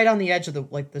live right on the edge of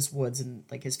this woods, and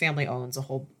like his family owns a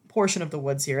whole portion of the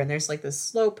woods here, and there's like this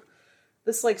slope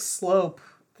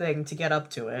thing to get up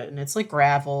to it, and it's like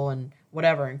gravel and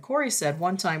whatever. And Corey said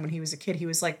one time when he was a kid, he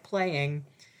was like playing.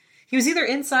 He was either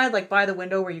inside, like, by the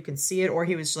window where you can see it, or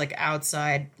he was, like,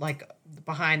 outside, like,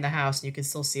 behind the house, and you can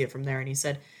still see it from there. And he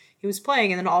said he was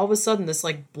playing, and then all of a sudden, this,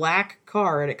 like, black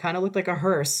car, and it kind of looked like a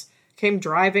hearse, came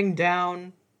driving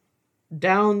down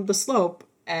the slope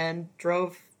and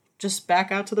drove just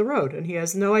back out to the road. And he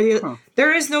has no idea. Huh.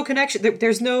 There is no connection.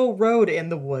 There's no road in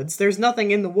the woods. There's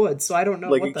nothing in the woods, so I don't know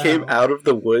what the hell. Like, it came out of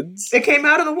the woods? It came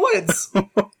out of the woods.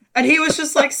 And he was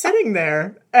just like sitting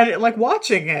there and like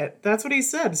watching it. That's what he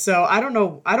said. So I don't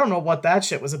know what that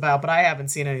shit was about, but I haven't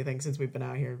seen anything since we've been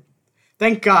out here.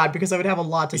 Thank God, because I would have a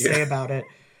lot to say about it.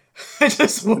 I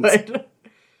just would.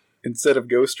 Instead of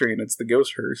ghost train, it's the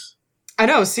ghost hearse. I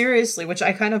know, seriously, which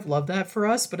I kind of love that for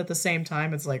us, but at the same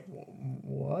time, it's like,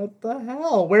 what the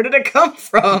hell? Where did it come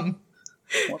from?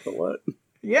 What the what?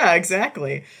 Yeah,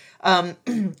 exactly.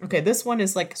 Okay, this one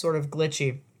is like sort of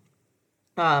glitchy.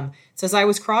 It says, I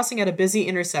was crossing at a busy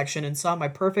intersection and saw my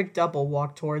perfect double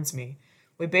walk towards me.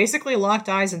 We basically locked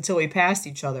eyes until we passed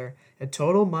each other. A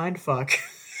total mindfuck.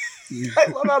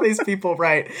 I love how these people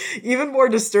write. Even more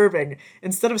disturbing.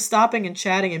 Instead of stopping and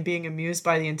chatting and being amused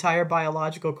by the entire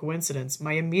biological coincidence,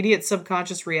 my immediate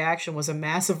subconscious reaction was a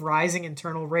massive rising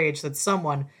internal rage that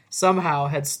someone, somehow,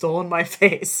 had stolen my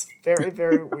face. Very,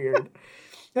 very weird.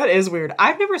 That is weird.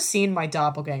 I've never seen my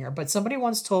doppelganger, but somebody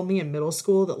once told me in middle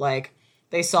school that, like,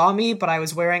 they saw me, but I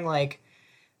was wearing, like,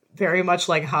 very much,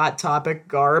 like, Hot Topic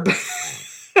garb.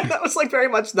 That was, like, very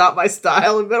much not my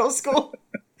style in middle school.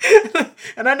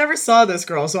 And I never saw this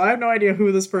girl, so I have no idea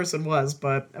who this person was,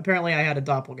 but apparently I had a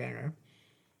doppelganger.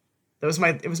 It was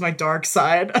my dark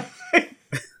side.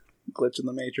 Glitch in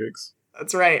the Matrix.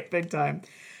 That's right, big time.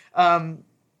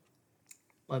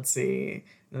 Let's see.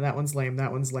 No, that one's lame.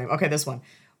 Okay, this one.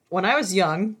 When I was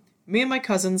young, me and my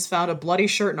cousins found a bloody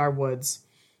shirt in our woods.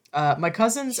 My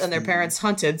cousins and their parents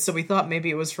hunted, so we thought maybe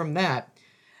it was from that.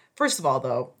 First of all,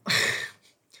 though,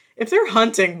 if they're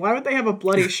hunting, why would they have a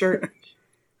bloody shirt?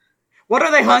 What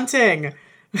are they hunting?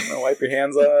 Wipe your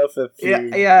hands off if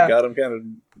you got them kind of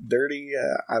dirty.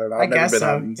 I don't know. I've never been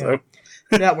hunting, so.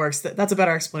 That works. That's a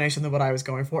better explanation than what I was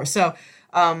going for. So,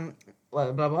 blah,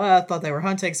 blah, blah, I thought they were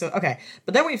hunting. So, okay.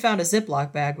 But then we found a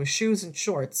Ziploc bag with shoes and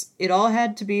shorts. It all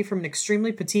had to be from an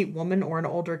extremely petite woman or an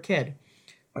older kid.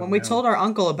 When we told our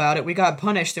uncle about it, we got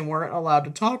punished and weren't allowed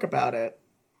to talk about it.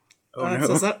 Oh It no.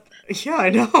 says that. Yeah, I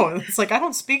know. It's like I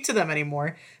don't speak to them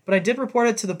anymore, but I did report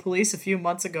it to the police a few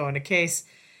months ago in case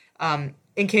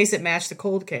it matched a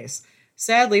cold case.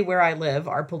 Sadly, where I live,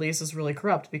 our police is really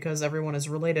corrupt because everyone is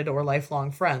related or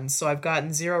lifelong friends, so I've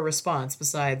gotten zero response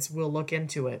besides, we'll look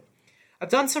into it. I've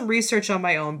done some research on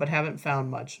my own but haven't found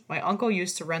much. My uncle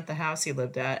used to rent the house he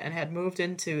lived at and had moved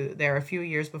into there a few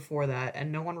years before that,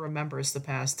 and no one remembers the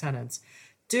past tenants.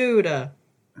 Dude, Oh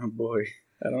boy.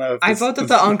 I don't know if I vote that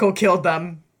the uncle killed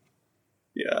them.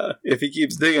 Yeah, if he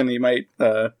keeps digging, he might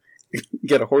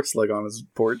get a horse leg on his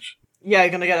porch. Yeah,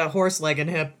 you're gonna get a horse leg and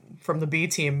hip from the B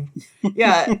team.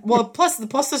 Yeah, well, plus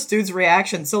this dude's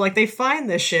reaction. So, like, they find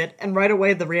this shit, and right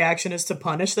away the reaction is to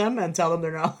punish them and tell them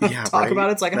they're not allowed to talk about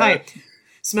it. It's like, hi,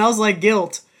 smells like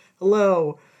guilt.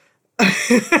 Hello.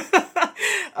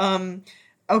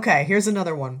 Okay, here's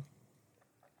another one.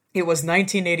 It was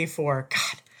 1984.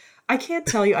 God, I can't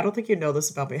tell you, I don't think you know this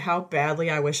about me, how badly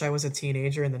I wish I was a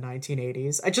teenager in the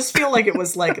 1980s. I just feel like it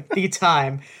was like the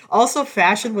time. Also,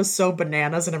 fashion was so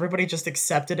bananas and everybody just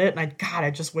accepted it. And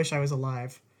I just wish I was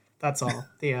alive. That's all.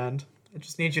 The end. I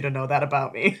just need you to know that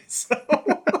about me. So,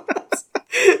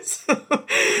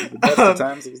 The best of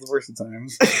times, it was the worst of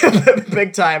times.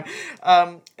 big time.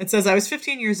 It says, I was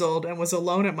 15 years old and was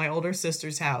alone at my older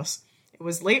sister's house. It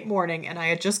was late morning and I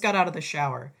had just got out of the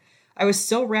shower. I was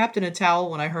still wrapped in a towel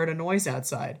when I heard a noise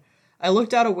outside. I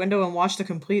looked out a window and watched a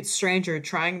complete stranger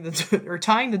tying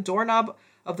the doorknob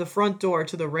of the front door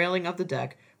to the railing of the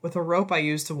deck with a rope I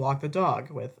used to walk the dog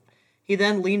with. He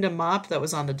then leaned a mop that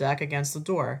was on the deck against the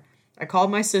door. I called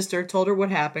my sister, told her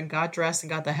what happened, got dressed, and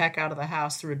got the heck out of the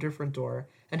house through a different door,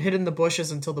 and hid in the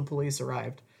bushes until the police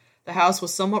arrived. The house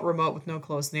was somewhat remote with no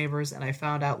close neighbors, and I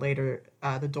found out later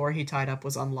the door he tied up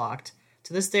was unlocked.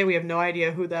 To this day, we have no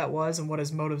idea who that was and what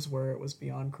his motives were. It was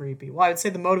beyond creepy. Well, I would say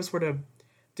the motives were to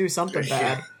do something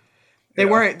bad. They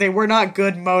were not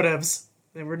good motives.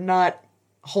 They were not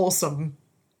wholesome.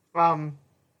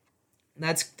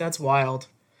 That's wild.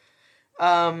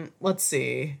 Let's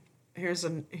see. Here's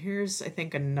I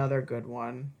think another good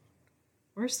one.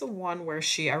 Where's the one where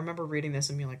I remember reading this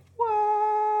and being like,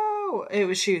 whoa! It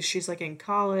was she's like in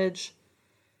college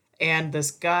and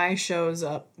this guy shows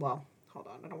up. Well, hold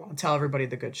on, I don't want to tell everybody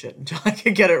the good shit until I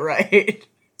can get it right.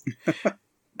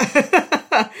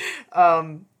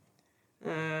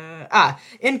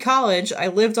 In college, I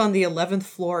lived on the 11th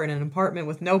floor in an apartment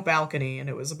with no balcony, and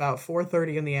it was about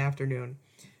 4:30 in the afternoon.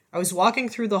 I was walking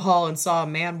through the hall and saw a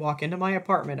man walk into my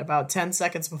apartment about 10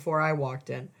 seconds before I walked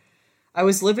in. I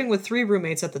was living with 3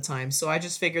 roommates at the time, so I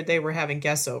just figured they were having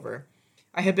guests over.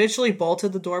 I habitually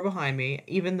bolted the door behind me,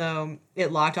 even though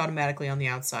it locked automatically on the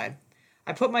outside.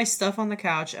 I put my stuff on the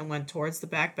couch and went towards the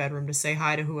back bedroom to say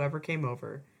hi to whoever came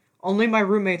over. Only my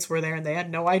roommates were there, and they had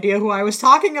no idea who I was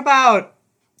talking about.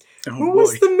 Who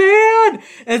was the man?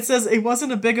 It says it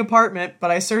wasn't a big apartment,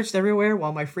 but I searched everywhere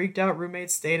while my freaked out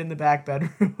roommates stayed in the back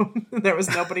bedroom. There was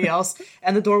nobody else,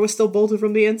 and the door was still bolted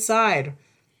from the inside.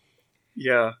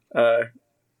 Yeah.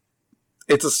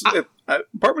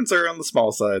 Apartments are on the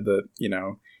small side that,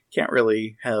 can't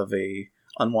really have a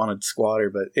unwanted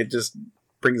squatter, but it just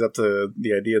brings up to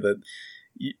the idea that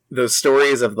those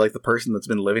stories of like the person that's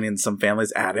been living in some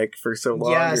family's attic for so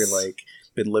long, yes, or like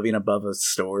been living above a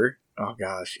store. Oh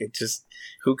gosh, it just,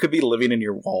 who could be living in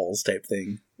your walls type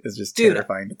thing is just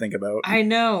terrifying to think about. I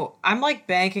know. I'm like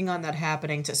banking on that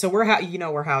happening so we're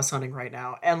house hunting right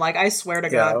now, and like I swear to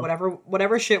God,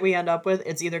 whatever shit we end up with,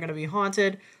 it's either going to be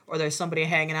haunted or there's somebody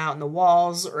hanging out in the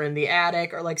walls or in the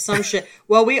attic or like some shit.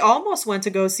 Well, we almost went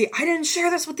to go see, I didn't share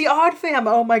this with the Odd Fam.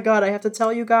 Oh my God, I have to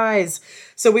tell you guys.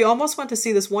 So we almost went to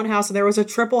see this one house and there was a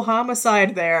triple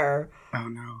homicide there. Oh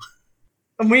no.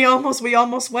 And we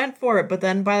almost went for it, but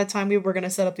then by the time we were going to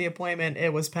set up the appointment,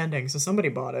 it was pending, so somebody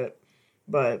bought it.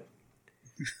 But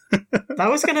I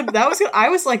was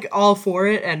like all for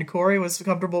it, and Corey was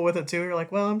comfortable with it too. You're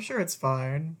like, well, I'm sure it's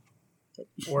fine.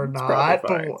 Or not,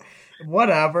 but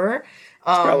whatever. It's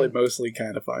probably mostly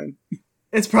kind of fine.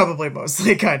 It's probably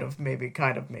mostly kind of, maybe,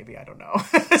 I don't know.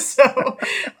 So,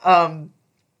 I'll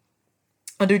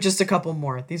do just a couple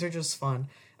more. These are just fun.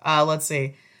 Let's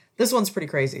see. This one's pretty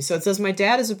crazy. So it says, my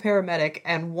dad is a paramedic,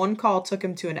 and one call took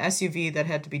him to an SUV that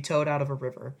had to be towed out of a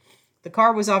river. The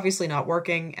car was obviously not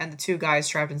working, and the 2 guys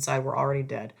trapped inside were already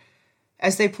dead.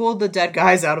 As they pulled the dead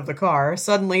guys out of the car,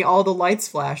 suddenly all the lights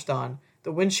flashed on.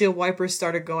 The windshield wipers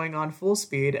started going on full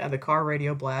speed, and the car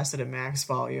radio blasted at max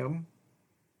volume.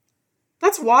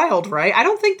 That's wild, right? I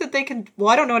don't think that they can... Well,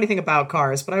 I don't know anything about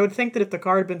cars, but I would think that if the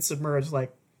car had been submerged,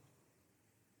 like,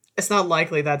 it's not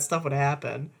likely that stuff would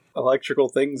happen. Electrical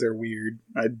things are weird.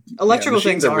 Electrical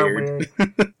things are weird.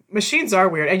 Machines are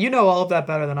weird, and you know all of that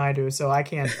better than I do, so I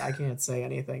can't say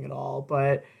anything at all.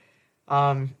 But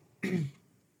um,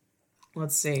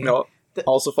 let's see. You know,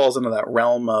 also falls into that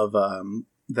realm of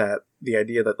that the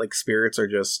idea that like spirits are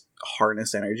just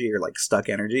harness energy or like stuck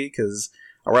energy, because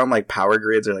around like power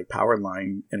grids or like power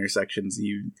line intersections,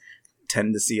 you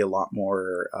tend to see a lot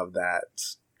more of that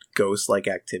ghost like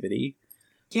activity.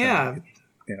 Yeah.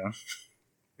 You know.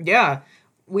 Yeah.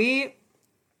 We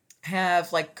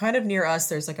have like kind of near us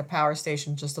there's like a power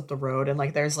station just up the road, and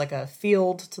like there's like a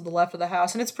field to the left of the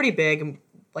house, and it's pretty big, and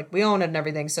like we own it and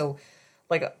everything. So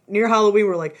like near Halloween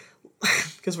we're like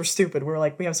because we're stupid, we're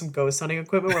like, we have some ghost hunting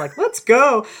equipment, we're like, let's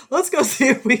go see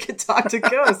if we can talk to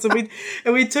ghosts. And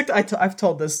we took I've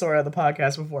told this story on the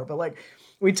podcast before, but like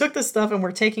we took this stuff and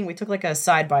we took like a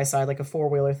side by side, like a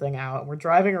 4-wheeler thing out, and we're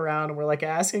driving around and we're like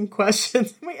asking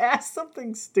questions. We asked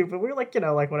something stupid. We were like,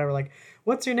 like whatever, like,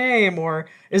 what's your name? Or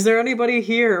is there anybody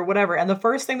here? Or whatever. And the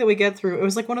first thing that we get through, it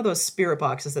was like one of those spirit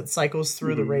boxes that cycles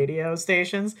through the radio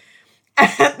stations.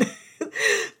 And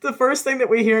the first thing that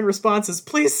we hear in response is,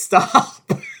 please stop.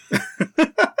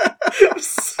 It was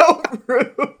so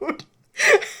rude.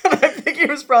 And I think it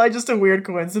was probably just a weird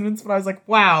coincidence, but I was like,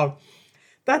 wow.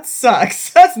 That sucks.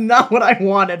 That's not what I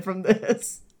wanted from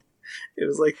this. It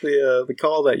was like the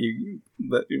call that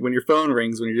when your phone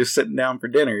rings when you're just sitting down for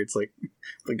dinner. It's like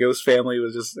the ghost family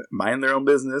was just minding their own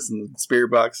business, and the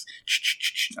spirit box.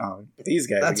 Oh, these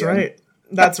guys. That's again. right.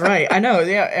 That's right. I know.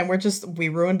 Yeah, and we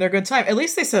ruined their good time. At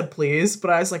least they said please, but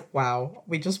I was like, wow,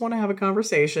 we just want to have a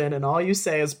conversation, and all you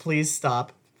say is please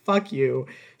stop. Fuck you.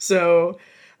 So.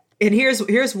 And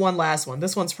here's one last one.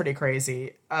 This one's pretty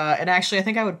crazy. And actually, I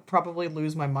think I would probably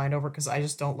lose my mind over because I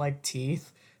just don't like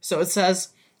teeth. So it says,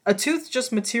 a tooth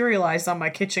just materialized on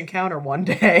my kitchen counter one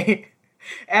day.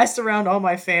 Asked around all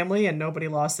my family and nobody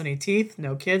lost any teeth.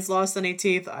 No kids lost any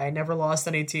teeth. I never lost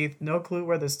any teeth. No clue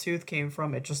where this tooth came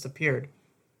from. It just appeared.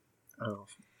 Oh.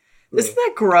 Isn't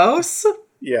that gross?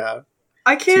 Yeah.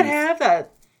 I can't have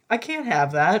that. I can't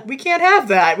have that. We can't have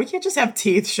that. We can't just have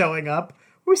teeth showing up.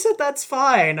 We said that's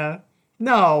fine.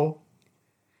 No.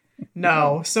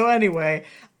 So anyway,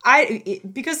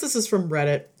 because this is from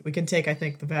Reddit, we can take, I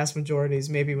think, the vast majorities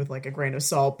maybe with like a grain of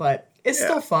salt, but it's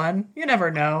still fun. You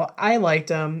never know. I liked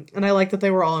them, and I liked that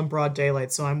they were all in broad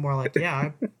daylight, so I'm more like, yeah,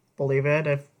 I believe it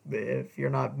if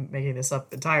you're not making this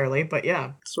up entirely, but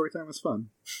yeah. Storytime is fun.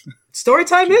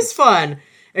 Storytime is fun.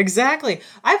 Exactly.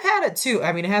 I've had it too.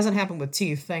 I mean, it hasn't happened with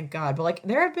teeth, thank God. But like,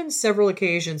 there have been several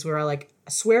occasions where I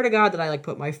swear to God that I like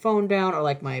put my phone down or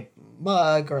like my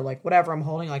mug or like whatever I'm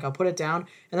holding, like I'll put it down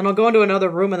and then I'll go into another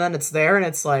room and then it's there and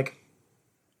it's like,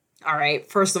 all right,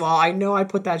 first of all, I know I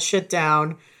put that shit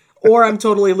down, or I'm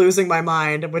totally losing my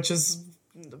mind, which is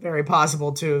very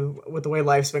possible too with the way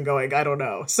life's been going. I don't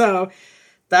know. So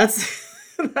that's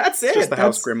it. Just the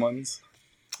house gremlins.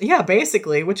 Yeah,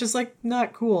 basically, which is, like,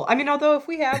 not cool. I mean, although if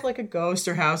we have, like, a ghost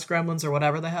or house gremlins or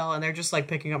whatever the hell, and they're just, like,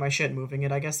 picking up my shit and moving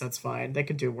it, I guess that's fine. They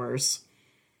could do worse.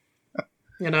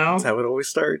 You know? That's how it always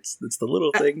starts. It's the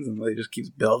little things, and they just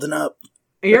keeps building up.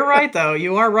 You're right, though.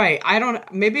 You are right.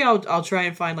 Maybe I'll try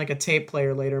and find, like, a tape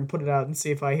player later and put it out and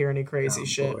see if I hear any crazy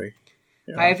shit.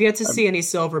 Yeah, I have yet to see any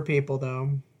silver people,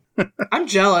 though. I'm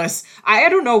jealous. I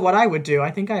don't know what I would do. I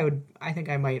think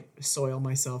I might soil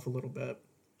myself a little bit.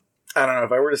 I don't know,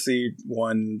 if I were to see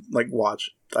one, like, watch,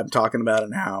 I'm talking about it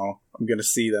now, I'm going to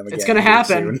see them again. It's going to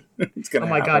happen. It's going to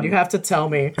happen. Oh my God, you have to tell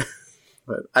me.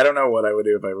 But I don't know what I would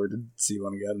do if I were to see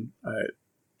one again.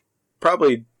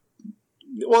 Probably,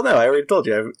 well, no, I already told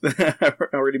you. I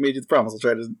already made you the promise.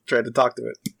 I'll try to talk to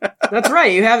it. That's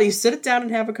right. You sit it down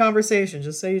and have a conversation.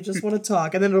 Just say you just want to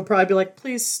talk, and then it'll probably be like,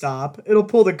 please stop. It'll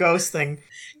pull the ghost thing.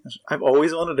 I've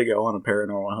always wanted to go on a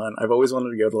paranormal hunt. I've always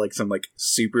wanted to go to like some like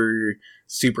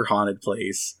super haunted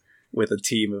place with a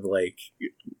team of like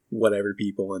whatever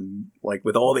people and like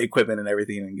with all the equipment and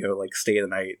everything, and go like stay the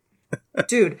night.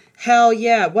 Dude, hell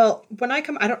yeah. Well, when I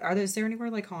come, is there anywhere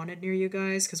like haunted near you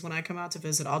guys? Because when I come out to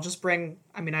visit, I'll just bring,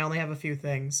 I only have a few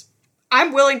things.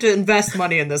 I'm willing to invest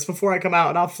money in this before I come out,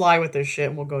 and I'll fly with this shit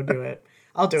and we'll go do it.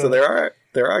 I'll do it. So there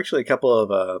are actually a couple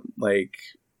of like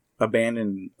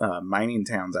abandoned mining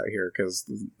towns out here because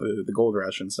the gold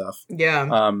rush and stuff.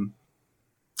 Yeah.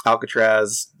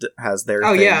 Alcatraz has their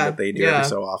thing that they do every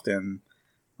so often.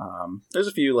 There's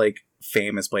a few like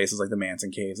famous places like the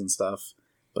Manson Caves and stuff,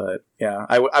 but yeah,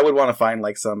 I would want to find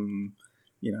like some,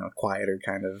 quieter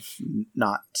kind of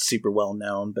not super well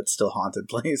known but still haunted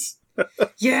place.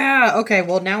 Yeah. Okay.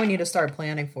 Well, now we need to start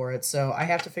planning for it. So I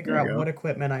have to figure out what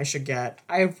equipment I should get.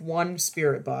 I have one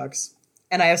spirit box.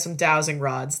 And I have some dowsing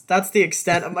rods. That's the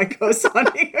extent of my ghost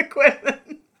hunting equipment.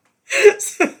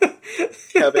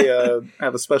 Have a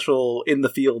have a special in the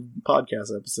field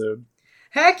podcast episode.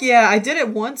 Heck yeah, I did it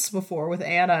once before with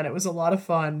Anna, and it was a lot of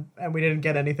fun, and we didn't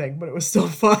get anything, but it was still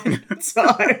fun. So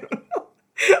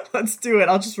let's do it.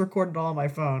 I'll just record it all on my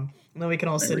phone, and then we can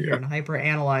all sit here and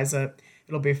hyper-analyze it.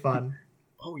 It'll be fun.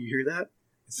 Oh, you hear that?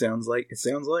 It sounds like...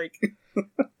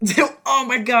 Oh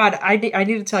my god, I need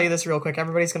to tell you this real quick.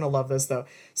 Everybody's going to love this, though.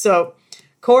 So,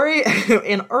 Corey,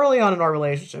 early on in our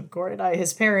relationship, Corey and I,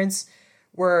 his parents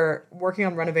were working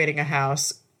on renovating a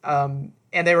house,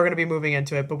 and they were going to be moving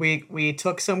into it, but we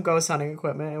took some ghost hunting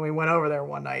equipment and we went over there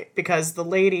one night because the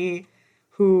lady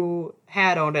who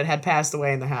had owned it had passed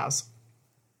away in the house.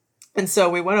 And so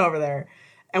we went over there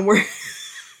and we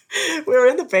were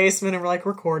in the basement and we're like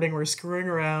recording, we're screwing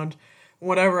around,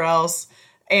 whatever else.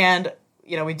 And,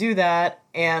 you know, we do that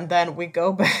and then we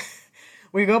go back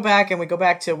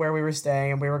to where we were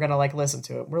staying and we were going to like listen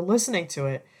to it. We're listening to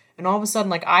it. And all of a sudden,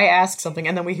 like, I ask something,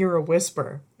 and then we hear a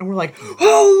whisper, and we're like,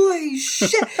 "Holy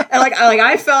shit!" And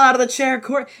I fell out of the chair,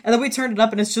 Corey, and then we turned it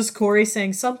up, and it's just Corey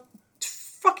saying some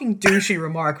fucking douchey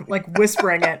remark, like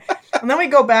whispering it. And then we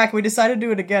go back, and we decide to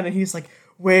do it again, and he's like,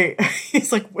 "Wait,"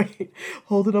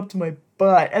 hold it up to my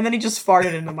butt, and then he just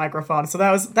farted in the microphone. So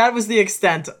that was the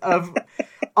extent of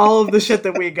all of the shit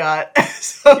that we got.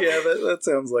 So, yeah, that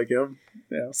sounds like him.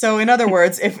 Yeah. So in other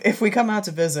words, if we come out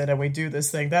to visit and we do this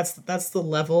thing, that's the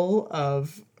level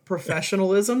of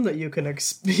professionalism that you can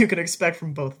expect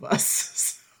from both of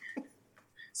us.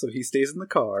 So he stays in the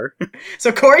car.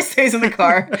 So Corey stays in the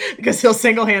car because he'll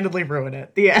single-handedly ruin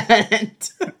it. The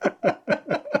end.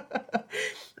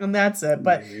 And that's it.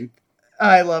 But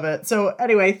I love it. So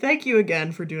anyway, thank you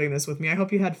again for doing this with me. I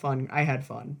hope you had fun. I had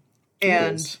fun.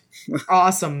 And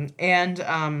awesome.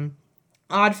 And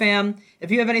Odd Fam, if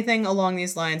you have anything along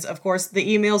these lines, of course,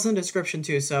 the email's in the description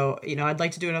too. So, you know, I'd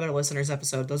like to do another listeners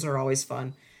episode. Those are always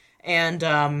fun. And,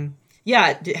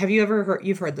 yeah, have you ever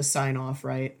you've heard the sign off,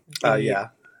 right? Yeah.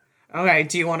 Okay.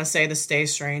 Do you want to say the stay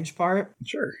strange part?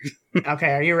 Sure.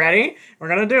 Okay. Are you ready? We're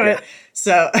going to do it.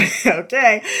 So,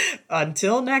 okay.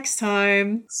 Until next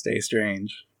time. Stay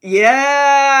strange.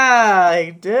 Yeah, I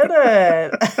did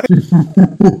it.